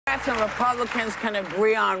Democrats and Republicans can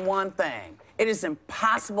agree on one thing. It is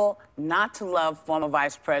impossible not to love former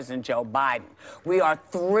Vice President Joe Biden. We are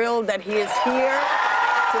thrilled that he is here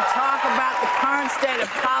to talk about the current state of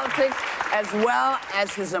politics, as well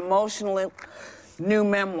as his emotionally new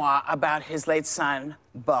memoir about his late son,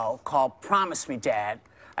 Beau, called Promise Me, Dad,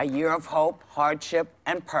 A Year of Hope, Hardship,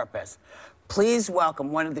 and Purpose. Please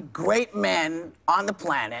welcome one of the great men on the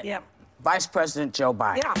planet, Vice President Joe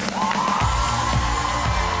Biden.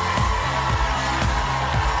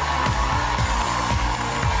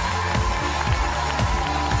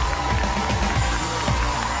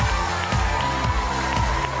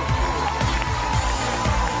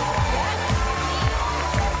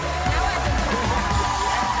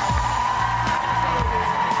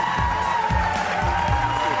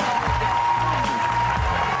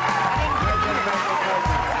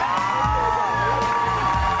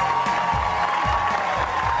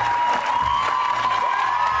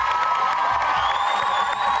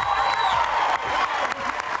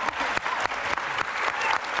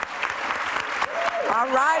 All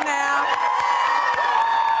right now.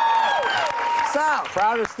 So.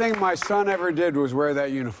 Proudest thing my son ever did was wear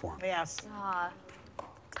that uniform. Yes.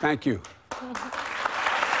 Thank you.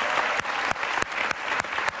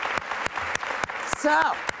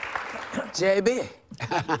 So, JB.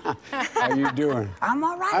 How you doing? I'm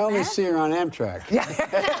all right, I only man. see her on Amtrak. Yeah,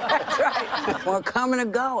 that's right. Well, coming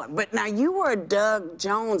and going. But now you were a Doug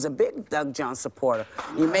Jones, a big Doug Jones supporter.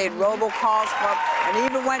 You made robocalls for, and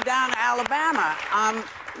even went down to Alabama.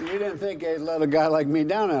 You didn't think they'd let a guy like me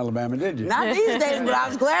down in Alabama, did you? Not these days, but I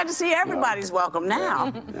was glad to see everybody's welcome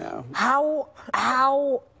now. Yeah.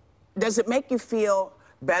 How does it make you feel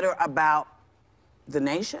better about the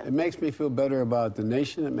nation? It makes me feel better about the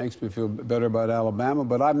nation. It makes me feel better about Alabama.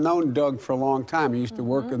 But I've known Doug for a long time. He used to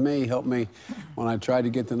work with me, help me when I tried to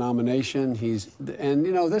get the nomination. And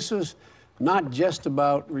you know, this is not just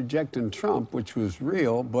about rejecting Trump, which was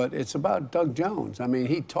real, but it's about Doug Jones. I mean,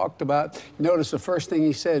 he talked about, notice the first thing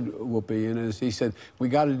he said, Whoopi, is he said, we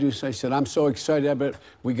got to do so. He said, I'm so excited, but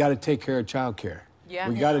we got to take care of child care. Yeah.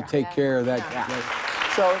 We got to take care of that.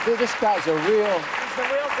 So this guy's a real... He's the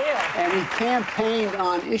real deal. And he campaigned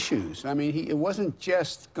on issues. I mean, it wasn't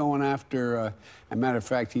just going after, as a matter of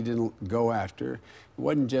fact, he didn't go after. It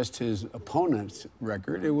wasn't just his opponent's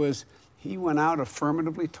record. It was, he went out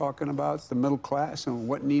affirmatively talking about the middle class and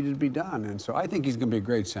what needed to be done. And so I think he's going to be a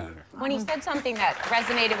great senator. When he said something that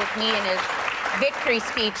resonated with me in his victory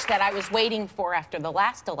speech that I was waiting for after the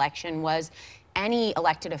last election was, any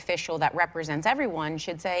elected official that represents everyone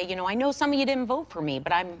should say, you know, I know some of you didn't vote for me,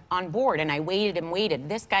 but I'm on board, and I waited and waited.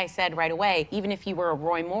 This guy said right away, even if you were a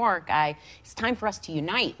Roy Moore guy, it's time for us to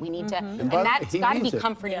unite. We need to, and that's got to be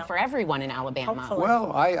comforting for everyone in Alabama. Hopefully.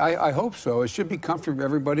 Well, I hope so. It should be comforting for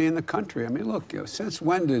everybody in the country. I mean, look, since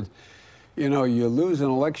when did, you know, you lose an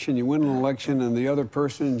election, you win an election, and the other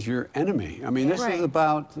person's your enemy? I mean, this is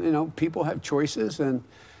about, you know, people have choices, and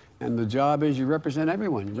the job is you represent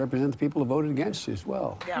everyone. You represent the people who voted against you as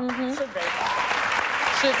well. Yeah, should be.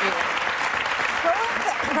 Should be.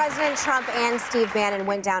 Both President Trump and Steve Bannon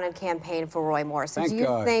went down and campaigned for Roy Moore. So do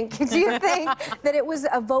you think that it was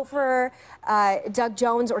a vote for Doug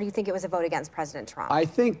Jones, or do you think it was a vote against President Trump? I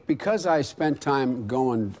think because I spent time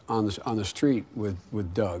going on the street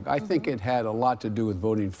with Doug, I think it had a lot to do with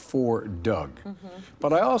voting for Doug.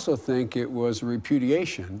 But I also think it was a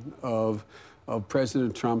repudiation of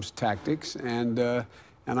President Trump's tactics, and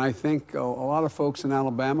I think a lot of folks in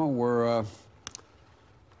Alabama were,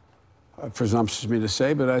 presumptuous of me to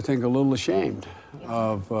say, but I think a little ashamed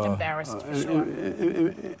of embarrassed for sure.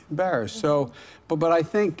 Embarrassed. So, but I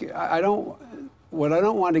think what I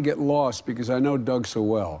don't want to get lost, because I know Doug so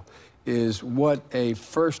well, is what a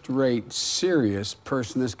first-rate, serious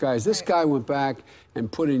person this guy is. This guy went back and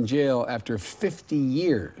put in jail after 50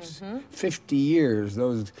 years. 50 years.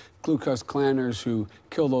 Those Ku Klux Klanners who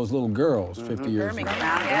killed those little girls 50 years ago.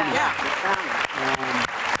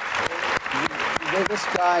 This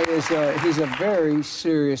guy he's a very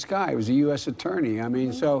serious guy. He was a U.S. attorney. I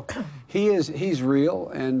mean, so he's real,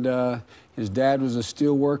 and his dad was a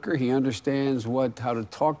steel worker. He understands how to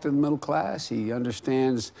talk to the middle class. He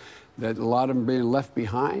understands that a lot of them are being left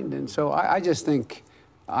behind. And so I just think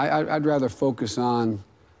I'd rather focus on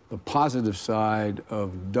the positive side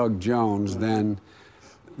of Doug Jones than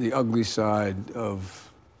the ugly side of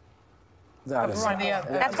That's why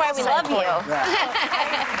we love you.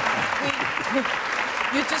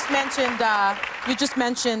 You just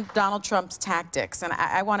mentioned Donald Trump's tactics, and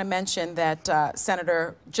I want to mention that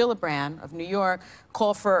Senator Gillibr of New York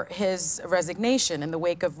called for his resignation in the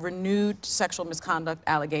wake of renewed sexual misconduct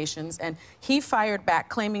allegations, and he fired back,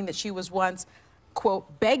 claiming that she was once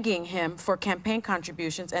quote, begging him for campaign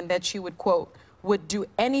contributions and that she would, quote, would do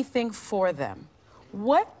anything for them.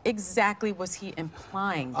 What exactly was he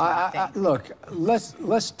implying, do you think? Look,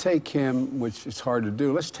 let's take him, which is hard to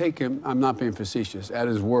do, let's take him, I'm not being facetious, at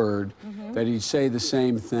his word that he'd say the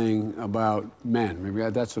same thing about men. Maybe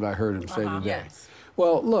that's what I heard him say today. Yes.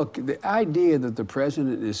 Well, look, the idea that the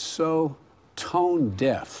president is so tone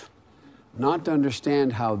deaf not to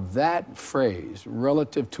understand how that phrase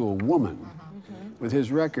relative to a woman with his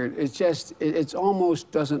record, it's just, it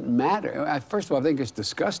almost doesn't matter. First of all, I think it's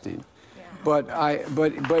disgusting. But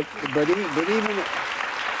even,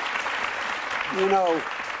 you know,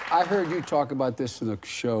 I heard you talk about this in the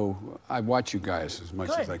show. I watch you guys as much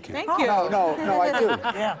as I can. Thank you. No, I do.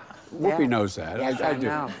 Yeah. Whoopi knows that. Yes, I do.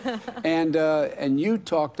 know. And you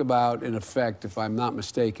talked about, in effect, if I'm not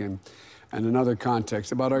mistaken, in another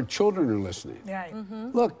context, about our children are listening. Right.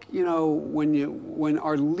 Look, you know, when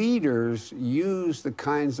our leaders use the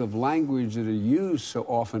kinds of language that are used so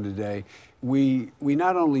often today, we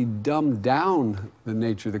not only dumb down the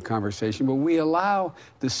nature of the conversation, but we allow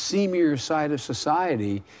the seamier side of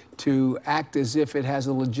society to act as if it has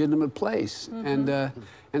a legitimate place. And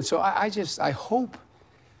so I just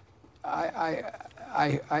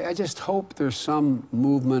hope there's some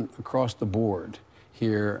movement across the board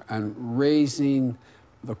here and raising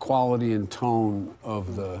the quality and tone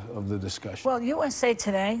of the discussion. Well, USA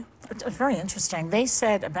Today, it's very interesting. They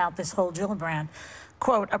said about this whole Gillibr,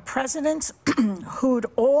 quote, a president who'd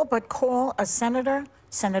all but call a Senator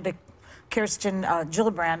Kirsten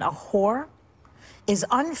Gillibrand, a whore, is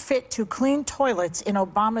unfit to clean toilets in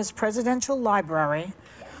Obama's presidential library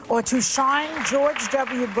or to shine George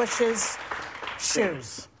W. Bush's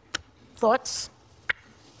shoes. Thoughts?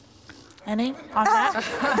 Any on that?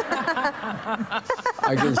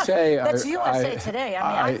 I can say That's USA Today.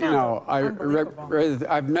 I mean,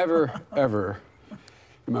 I've never, ever,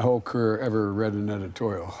 in my whole career, ever read an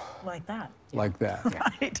editorial like that. like that.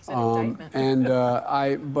 Right.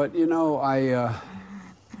 But you know,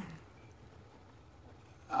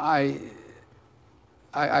 I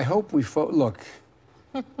hope we look.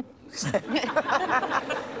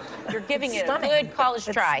 You're giving it a good college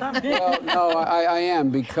try. Well, no, I am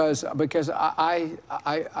because I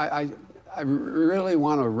really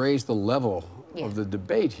want to raise the level of the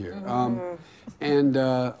debate here. One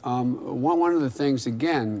of the things,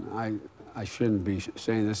 again, I shouldn't be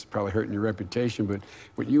saying this, probably hurting your reputation, but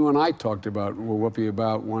what you and I talked about, Whoopi,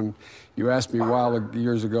 about when you asked me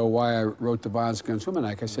years ago why I wrote the Violence Against Women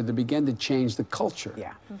Act, I said to begin to change the culture.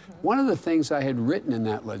 Yeah. One of the things I had written in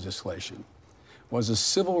that legislation was a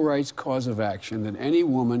civil rights cause of action that any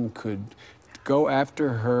woman could go after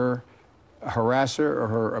her harasser or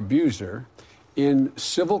her abuser in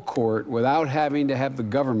civil court without having to have the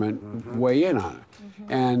government weigh in on it.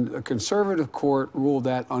 And a conservative court ruled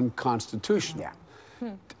that unconstitutional.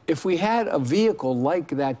 Yeah. If we had a vehicle like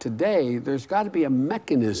that today, there's got to be a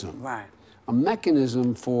mechanism. Right. A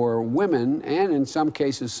mechanism for women, and in some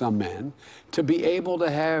cases some men, to be able to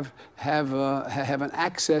have an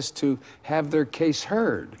access to have their case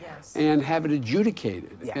heard and have it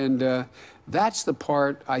adjudicated. Yeah. And that's the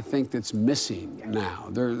part I think that's missing now.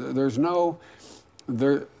 There's no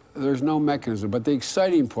mechanism. But the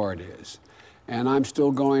exciting part is, and I'm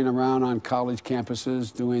still going around on college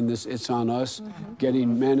campuses doing this It's On Us,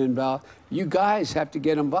 getting men involved. You guys have to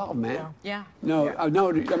get involved, man. Yeah. I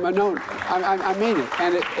mean it.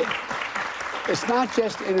 And it's not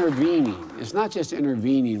just intervening. It's not just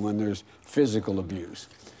intervening when there's physical abuse.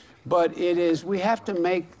 But it is, we have to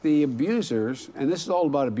make the abusers, and this is all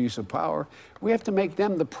about abuse of power, we have to make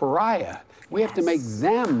them the pariah. We have to make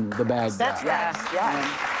them the bad guy. Yes.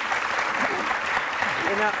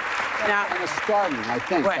 You know, now, and it's starting, I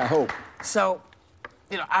think, right. I hope. So,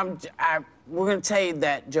 you know, we're going to tell you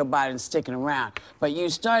that Joe Biden's sticking around. But you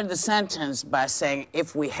started the sentence by saying,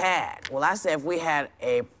 if we had. Well, I said, if we had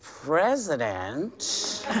a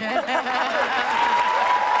president.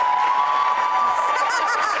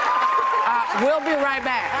 We'll be right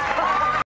back.